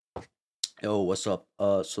Yo, what's up?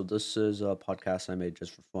 So this is a podcast I made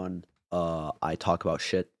just for fun. I talk about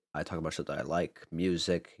shit. I talk about shit that I like,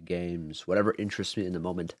 music, games, whatever interests me in the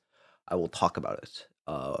moment. I will talk about it.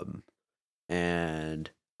 And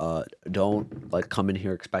don't like come in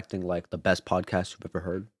here expecting like the best podcast you've ever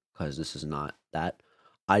heard, because this is not that.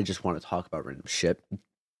 I just want to talk about random shit,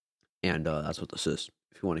 and that's what this is.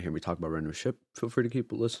 If you want to hear me talk about random shit, feel free to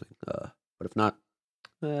keep listening. But if not,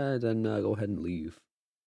 then go ahead and leave.